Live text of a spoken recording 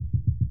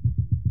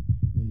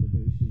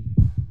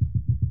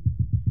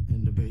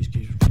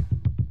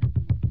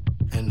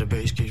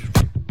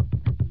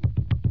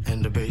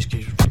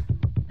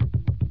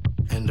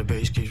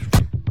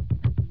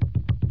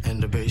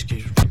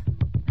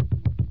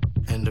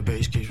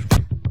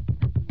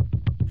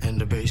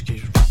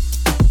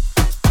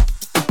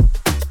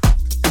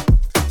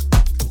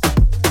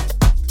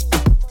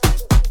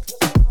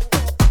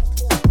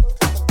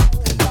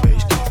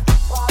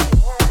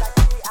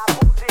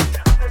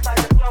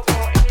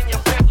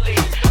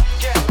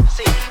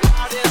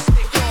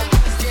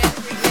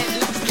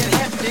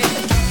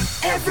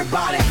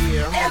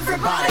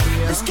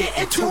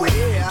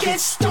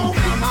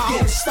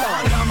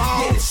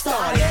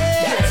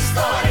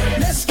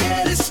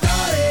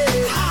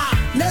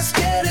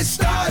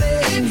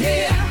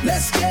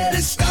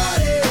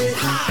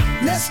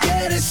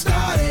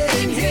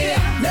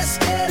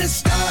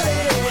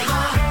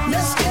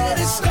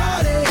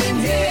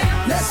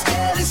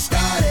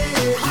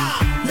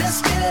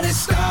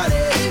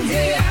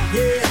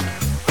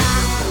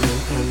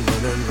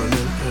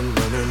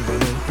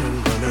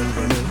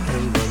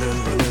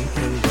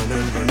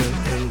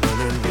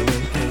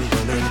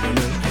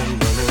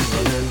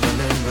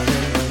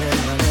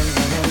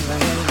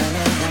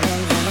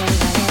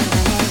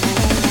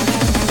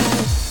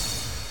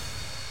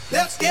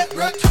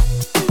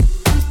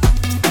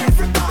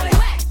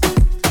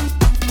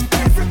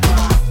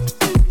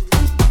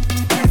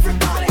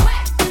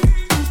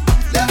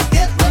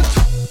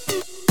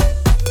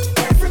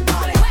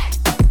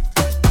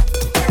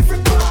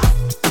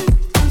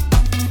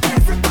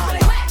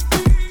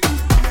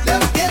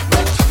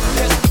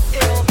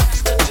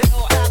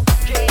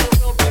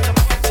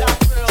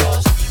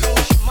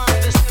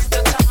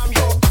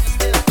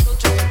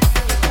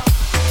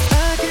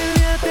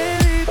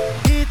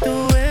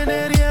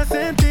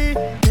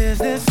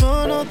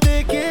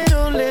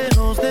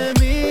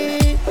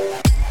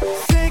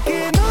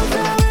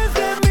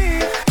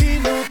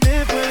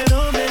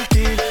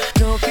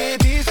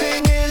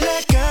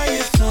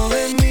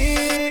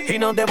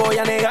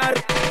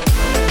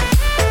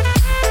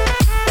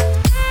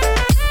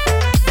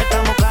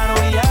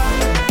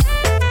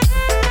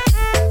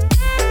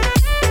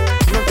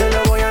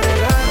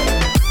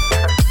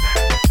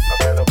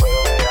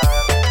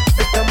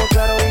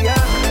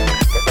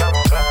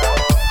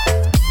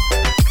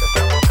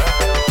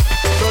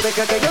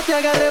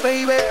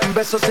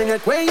Besos en el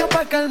cuello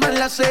pa' calmar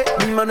la sed.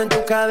 Mi mano en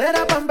tu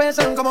cadera pa'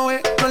 empezar. Como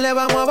ves, no le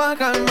vamos a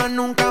bajar más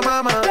nunca,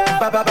 mamá.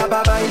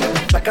 Baila,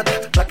 placata,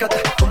 placata.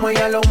 Como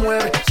ella lo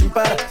mueve, sin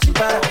parar, sin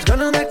parar. Las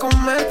ganas de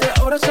comerte,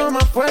 ahora son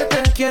más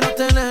fuertes. Quiero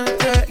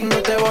tenerte y no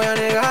te voy a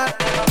negar.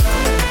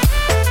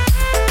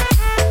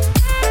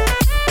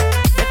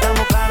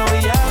 Estamos claros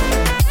y ya.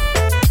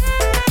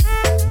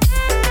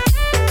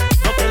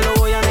 No te lo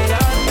voy a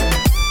negar.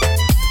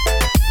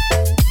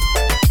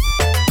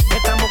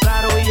 Estamos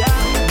claros y ya.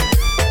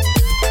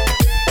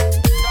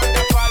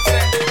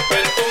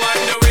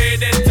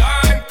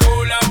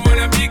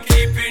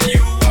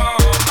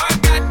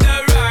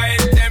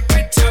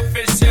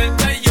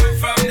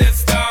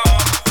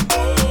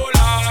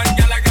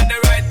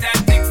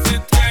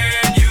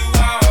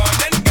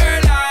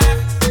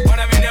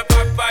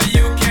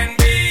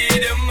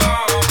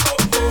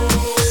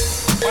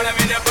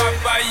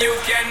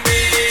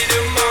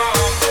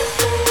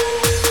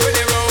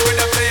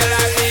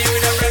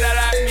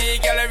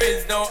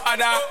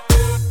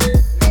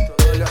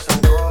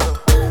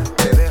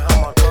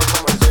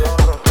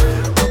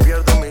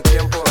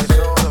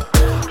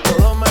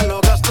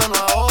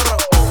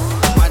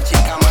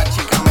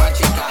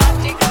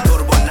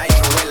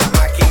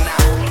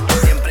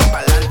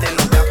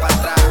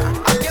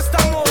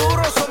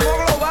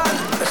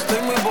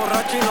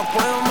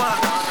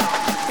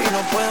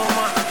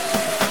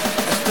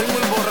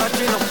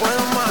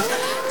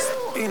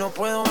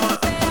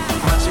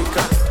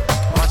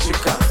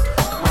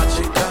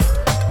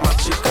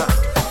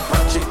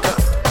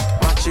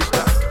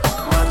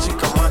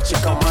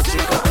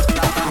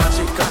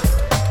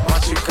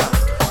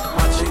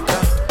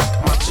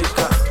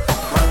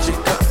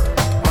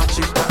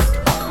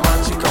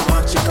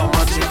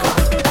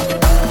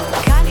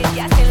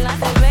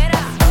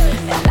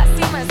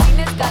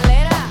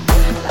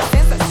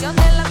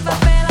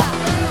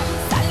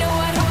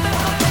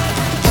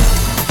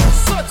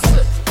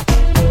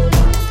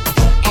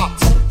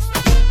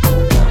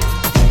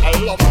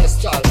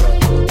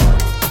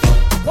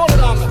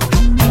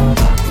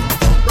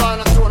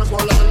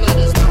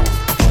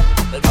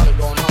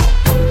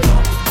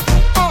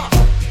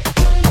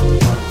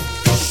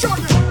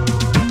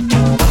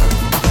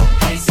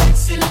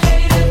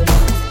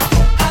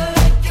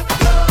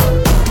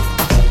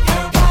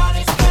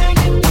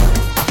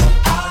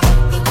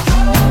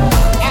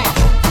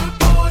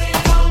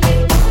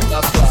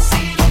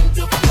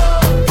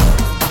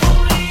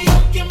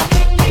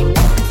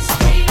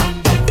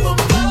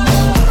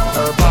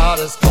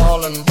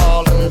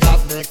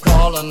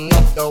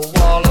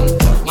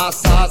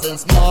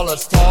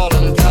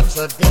 Catch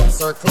a glimpse,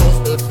 her clothes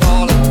be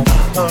falling.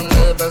 Her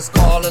neighbors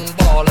calling,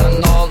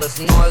 bawling. All the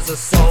This noise is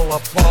so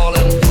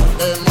appalling.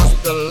 They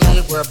must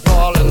believe we're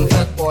balling.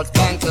 Headboard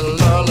gang till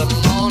early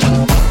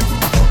morning.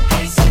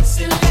 Hey,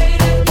 sexy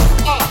lady,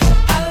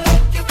 I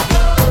like your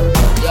flow.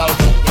 Your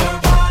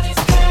body's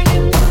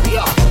banging,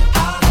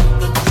 out of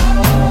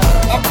control.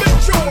 I've been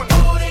chewing.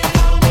 Put it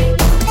on me,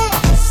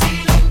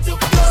 ceiling to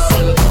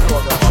floor.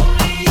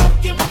 Only you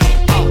can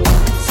make me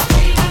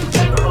scream and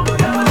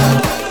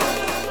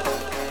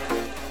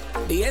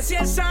Y si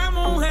esa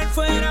mujer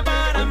fuera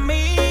para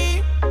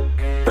mí,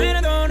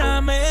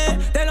 perdóname,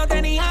 te lo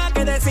tenía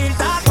que decir.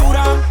 Está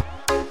dura,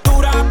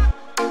 dura,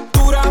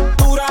 dura,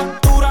 dura,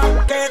 dura.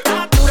 Que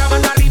está dura,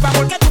 mano arriba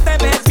porque tú te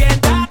ves bien.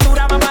 Está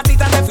dura,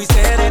 mamacita, te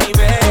fuiste de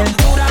nivel.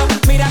 Dura,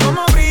 mira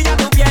cómo brilla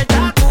tu piel.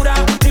 Está dura,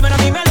 dímelo,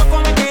 dímelo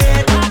cómo que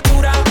está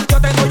dura.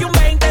 Yo te doy un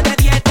 20 de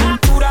 10. Está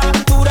dura,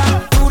 dura,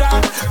 dura.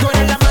 Tú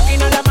eres la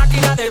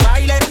máquina del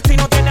baile. Si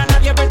no tienes a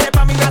nadie, vete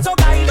pa' mi brazo,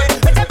 baile.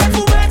 Ese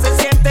perfume se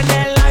siente en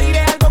el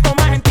aire. Algo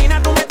como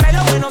Argentina, tú me traes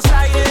de Buenos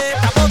Aires.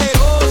 Está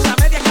poderosa,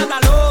 media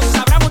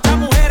escandalosa. Habrá muchas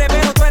mujeres,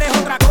 pero tú eres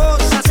otra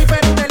cosa. Si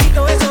fuera un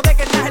delito eso de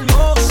que estás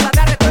hermosa. Te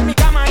arresto en mi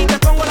cama y te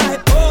pongo las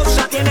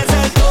esposas. Tienes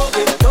el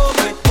toque,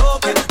 toque,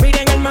 toque.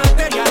 Miren el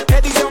material,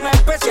 edición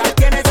especial.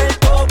 Tienes el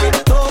toque,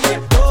 toque,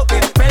 toque.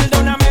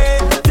 Perdóname,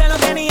 te lo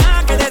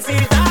tenía que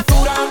decir. Está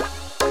dura,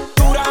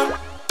 dura,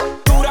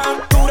 dura,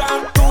 dura,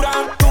 dura,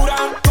 dura,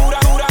 dura,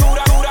 dura,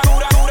 dura, dura, dura,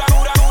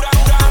 dura, dura,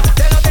 dura.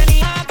 Te lo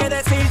tenía que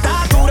decir. Está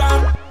dura,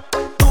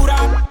 dura,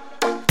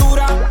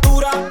 dura,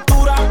 dura,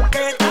 dura.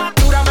 Que está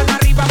dura, mano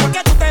arriba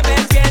porque tú te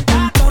ves bien.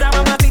 Está dura,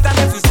 mamacita,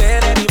 te fuiste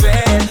de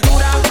nivel.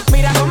 Dura,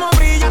 mira cómo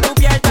brilla tu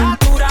piel. Está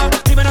dura,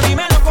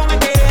 dímelo cómo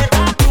que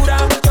está dura.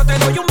 Yo te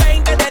doy un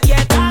 20 de 10.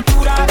 Está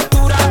dura,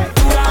 dura,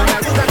 dura. Me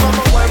gusta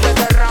cómo mueves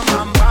de ram,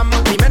 pam, pam.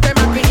 Mi mente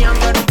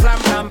maquineando en un plan,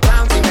 plan,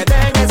 plan. Si me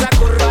dejen esa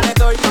curva le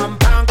doy pam,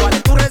 pam. ¿Cuál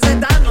es tu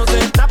receta? No sé,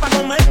 está pa'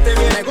 comerte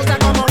bien. Me gusta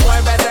cómo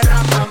mueves de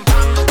ram, pam,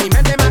 pam. Mi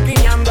mente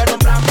maquineando en un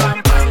plan,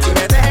 plan, plan. Si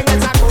me dejen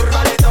esa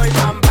curva le doy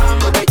pam, pam.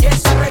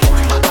 Belleza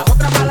retumba, la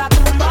otra pa' la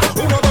tumba.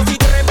 1, 2 y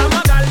 3, vamos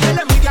a darle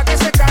la envidia que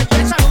se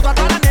calle. Saludo a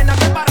todas las nenas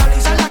que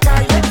paralizan la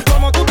calle.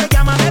 Como tú te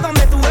llamas, de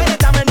donde tú eres,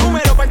 dame el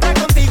número para entrar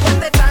contigo en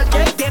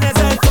detalle. Tienes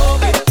el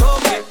toque,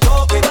 toque,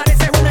 toque.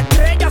 Pareces una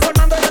estrella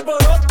formando el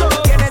alboroto.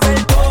 Tienes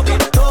el toque,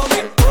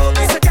 toque,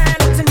 toque. Se cae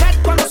el internet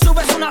cuando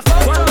subes una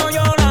foto. Cuando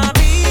yo la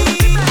vi,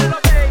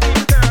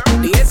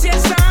 y si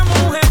esa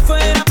mujer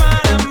fuera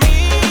para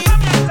mí,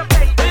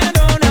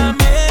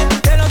 perdóname,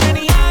 te lo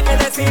tenía que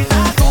decir.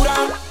 Está dura,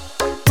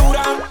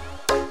 dura,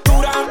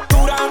 dura,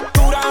 dura,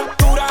 dura,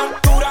 dura, dura,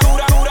 dura,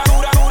 dura, dura,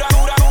 dura,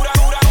 dura, dura,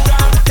 dura.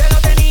 Te lo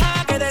tenía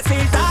que decir.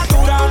 Está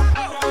dura,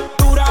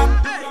 dura,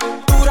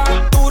 dura,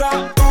 dura,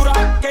 dura.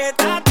 Que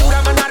está dura,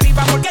 mano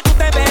arriba porque tú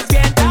te ves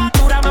bien. Está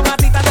dura,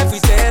 mamacita, te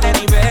fuiste de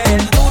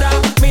nivel. Dura,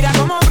 mira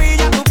cómo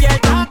brilla tu piel.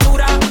 Está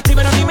dura,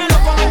 dímelo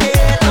cómo que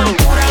está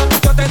dura.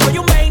 Yo te doy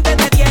un 20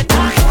 de 10.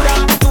 Está dura,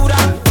 dura,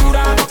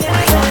 dura.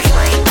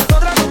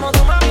 Nosotras como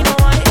tu mami no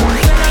hay.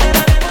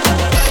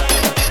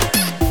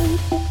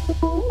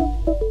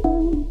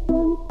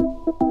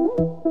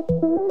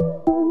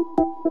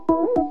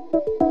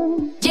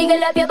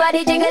 Jiggle up your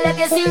body, jiggle up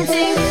your sing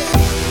sing.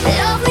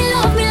 Love me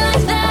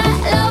like that.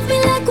 Love me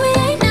like we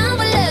ain't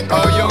never let go.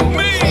 Love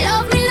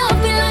me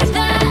like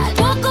that.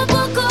 Poco a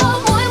poco,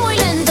 muy muy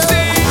lento.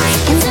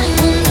 And then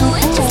you do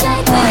it just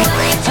like we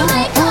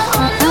Jamaica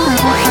on New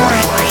York.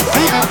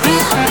 Love me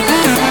like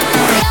that.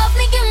 Love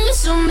me, give me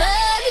some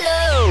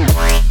mellow. Love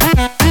me, give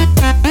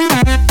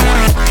me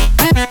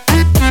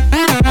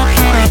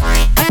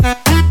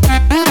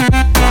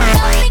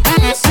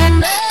some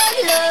mellow.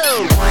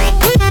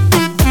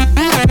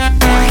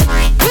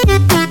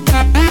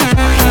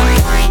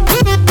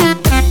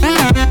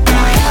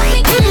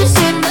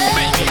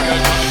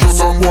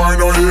 Some boy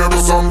no here,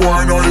 but some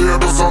boy no here,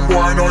 but some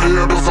boy no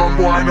here, but some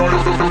boy no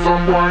here, but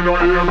some boy no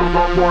here, but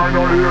some boy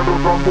no here, but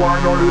some boy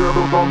no here,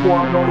 but some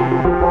boy no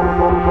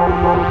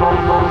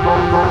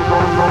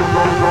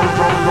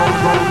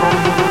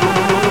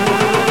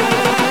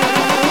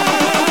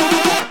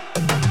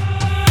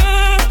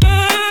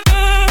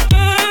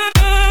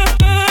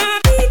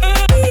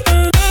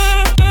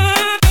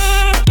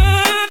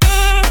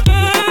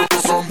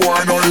some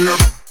boy no here.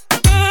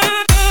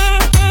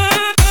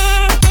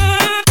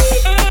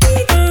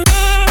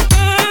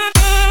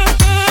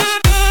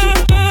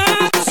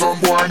 Some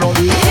boy no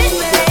here.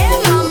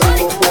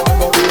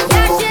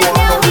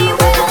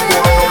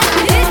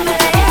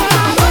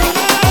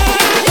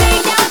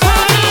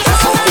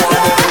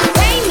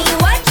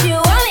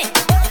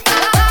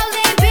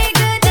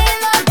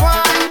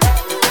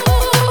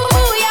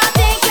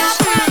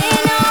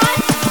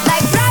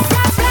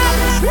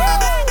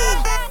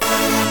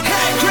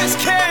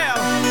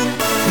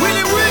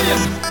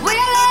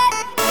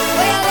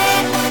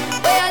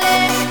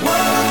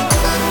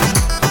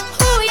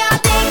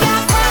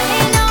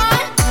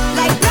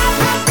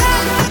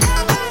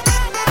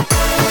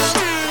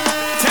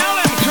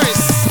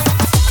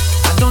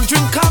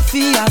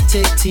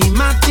 take tea,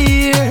 my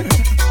dear.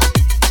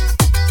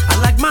 I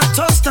like my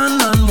toast on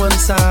one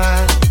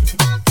side,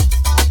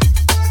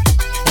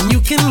 and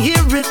you can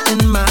hear hear it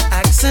in my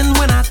accent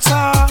when I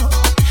talk.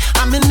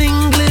 I'm an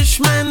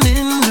Englishman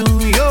in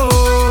New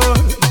York.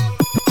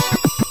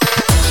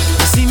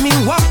 You see me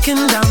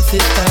walking down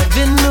Fifth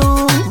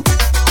Avenue,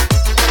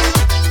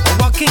 a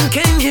walking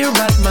cane here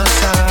at my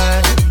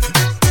side.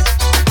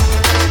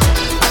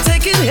 I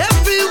take it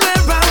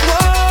everywhere I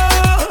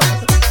walk.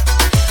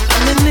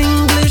 I'm an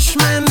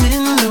Englishman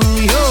in New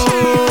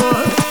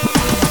York.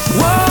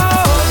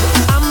 Whoa,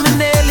 I'm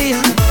an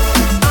alien.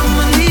 I'm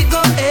a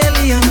legal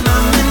alien.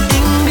 I'm an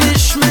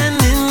Englishman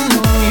in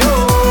New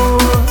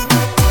York.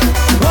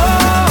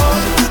 Whoa,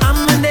 I'm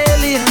an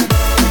alien.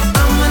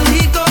 I'm a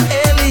legal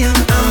alien.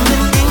 I'm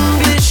an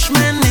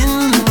Englishman in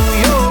New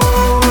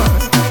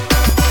York.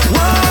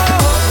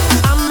 Whoa,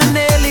 I'm an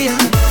alien.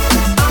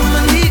 I'm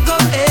a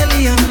legal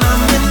alien.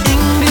 I'm an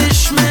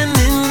Englishman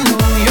in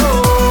New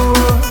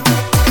York.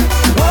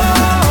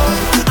 Whoa,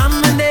 I'm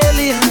an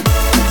alien.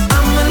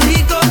 I'm a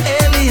legal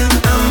alien.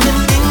 I'm an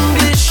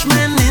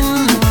Englishman in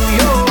New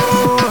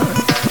York.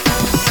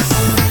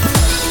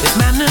 If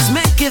manners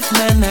maketh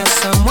man, as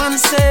someone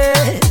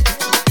said,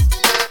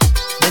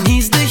 then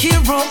he's the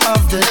hero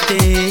of the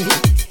day.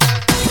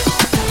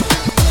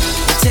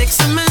 It takes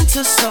a man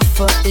to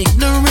suffer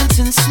ignorance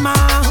and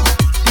smile.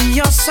 Be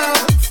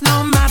yourself,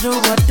 no matter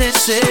what they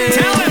say.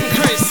 Tell him,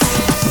 Chris.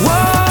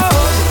 Whoa,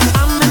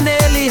 I'm an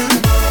alien.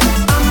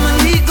 I'm a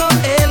legal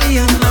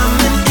alien. I'm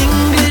an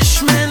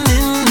Englishman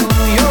in New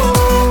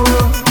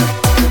York.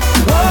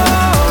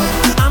 Whoa,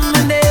 I'm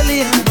an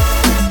alien.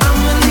 I'm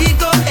a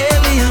legal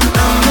alien.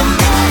 I'm an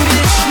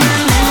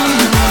Englishman in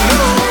New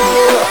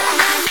York.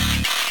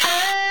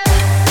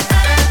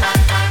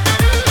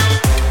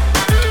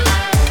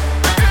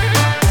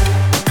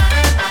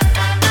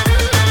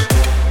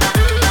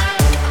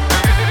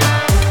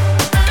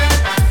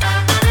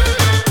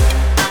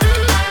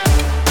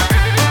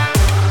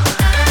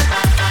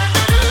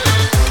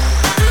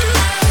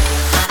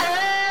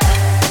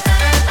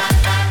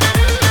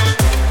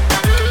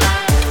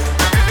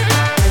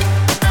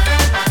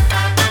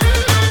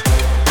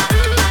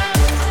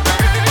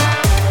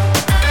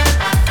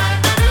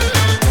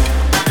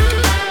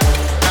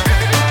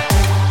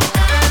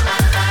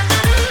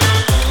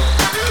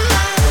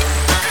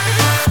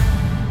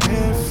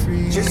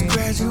 Just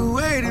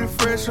graduated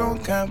fresh on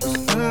campus.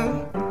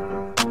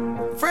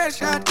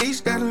 Fresh out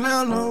East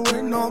Atlanta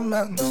with no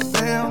mountains.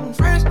 Damn,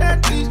 fresh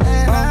out East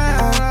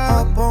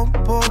Atlanta. Up on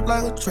board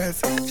like a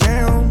traffic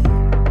jam.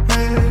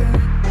 Man,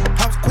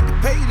 I was quick to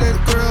pay that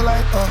girl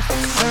like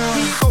damn.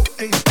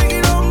 Hey, take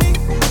it on me.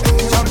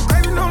 Shout the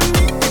gravy on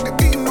me. Get the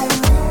beating on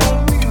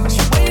me.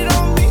 She waited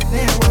on me.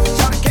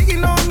 Shout the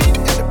caking on me.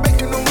 Get the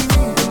bacon on me.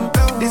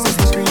 This is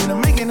history and I'm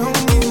making on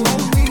me.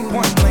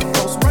 Point blank,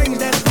 close range,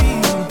 that's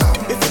me.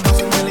 If it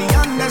wasn't really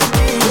young, that's me.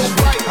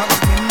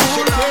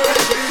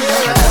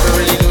 I never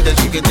really knew that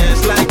you could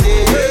dance like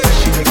this.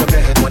 She make a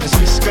bad wanna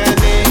speak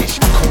Spanish.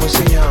 Como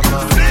se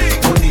llama?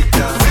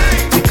 Bonita.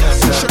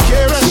 Picasa.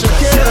 Shakira.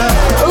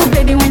 Oh,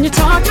 baby, when you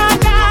talk like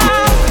that,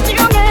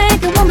 you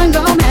make a woman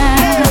go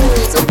mad.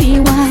 So be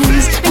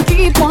wise and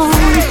keep on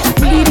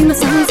reading the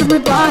signs of my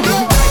body.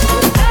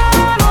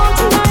 I'm on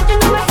tonight, you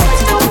know my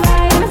head's so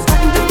right, and I'm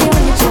starting to feel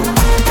your charm.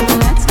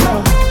 Let's go,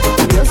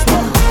 real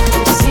slow.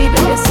 You see,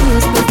 baby, I see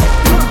this perfect.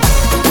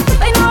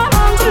 I know I'm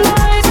on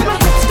tonight, and my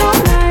head's so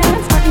right, and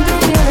I'm starting to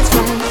feel it's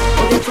right.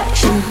 The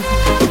attraction,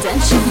 the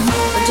tension.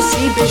 Don't you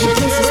see, baby,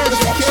 this is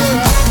perfection.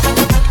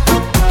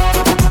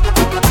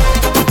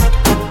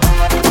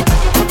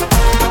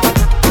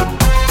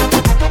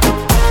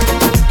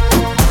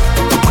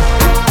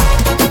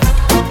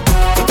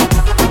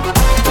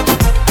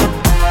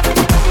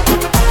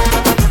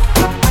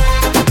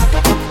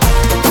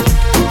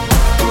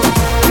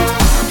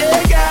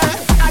 Hey girl,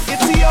 I can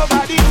see your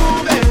body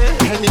moving,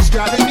 and it's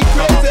driving me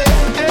crazy.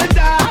 And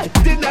I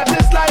didn't have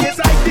the slightest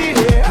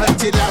idea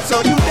until I saw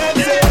you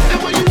dancing. And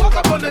when you walk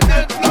up on the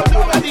dance floor,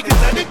 nobody can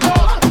let it go.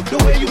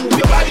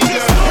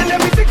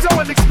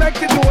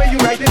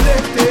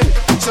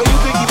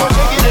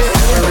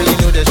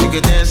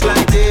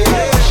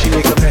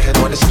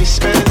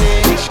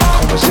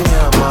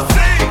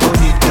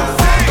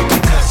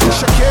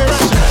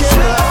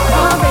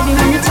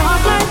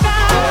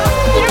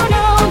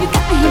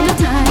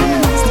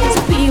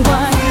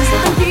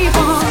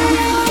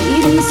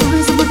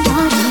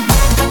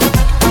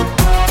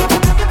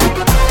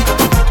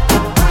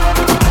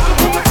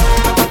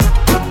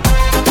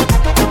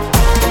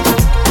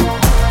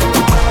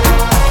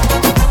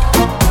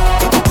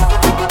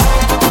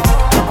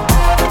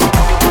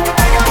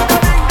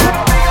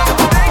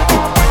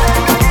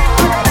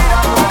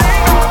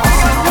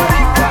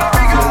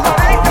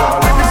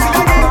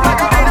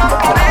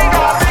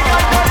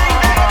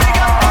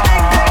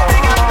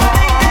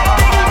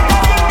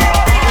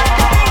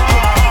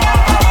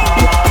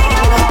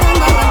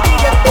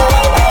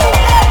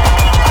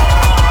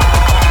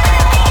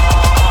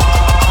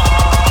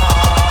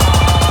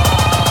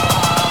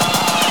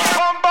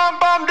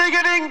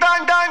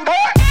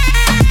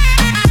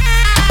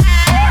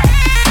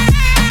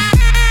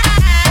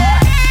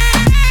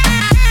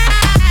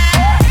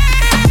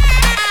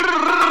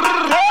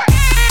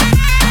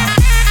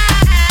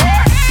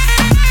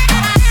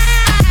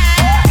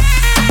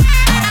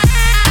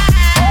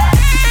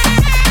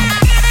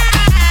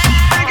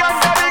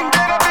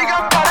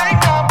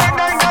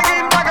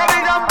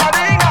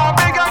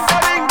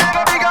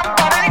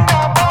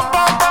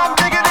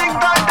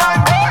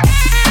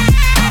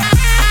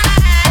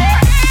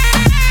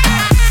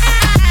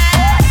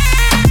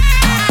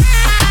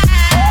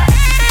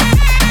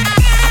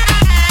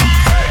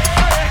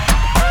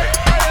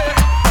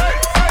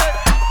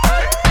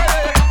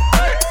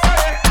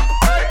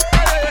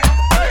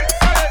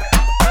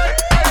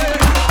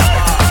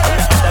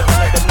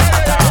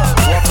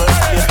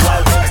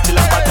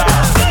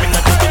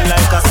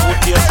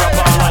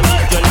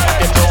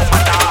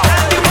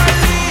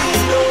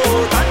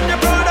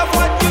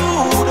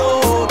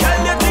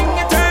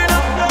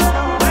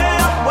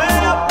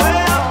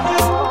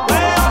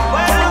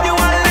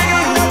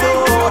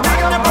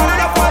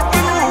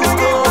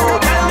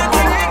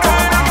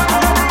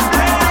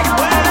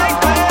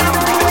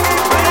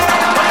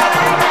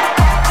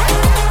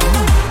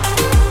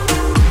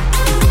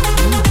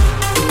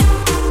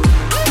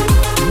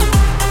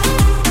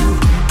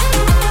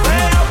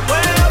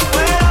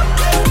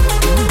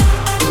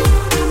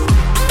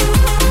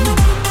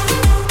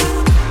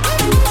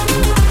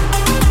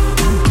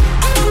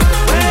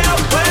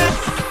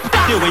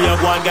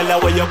 one girl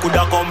where you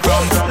coulda come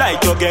from.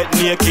 Like you get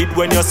naked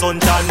when your sun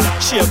tan.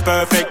 Shape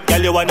perfect,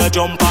 girl you wanna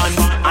jump on.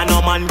 And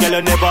no man, girl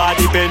you never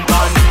depend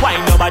on. Why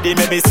nobody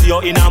make me see you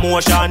in a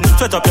motion?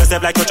 Sweat up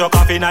yourself like you chuck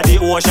off in the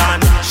ocean.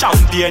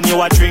 Champagne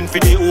you a drink for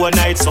the whole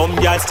night. Some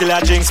girls still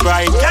a drink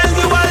Sprite. Girl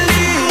you a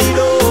lead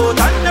out,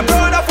 and the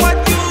proud of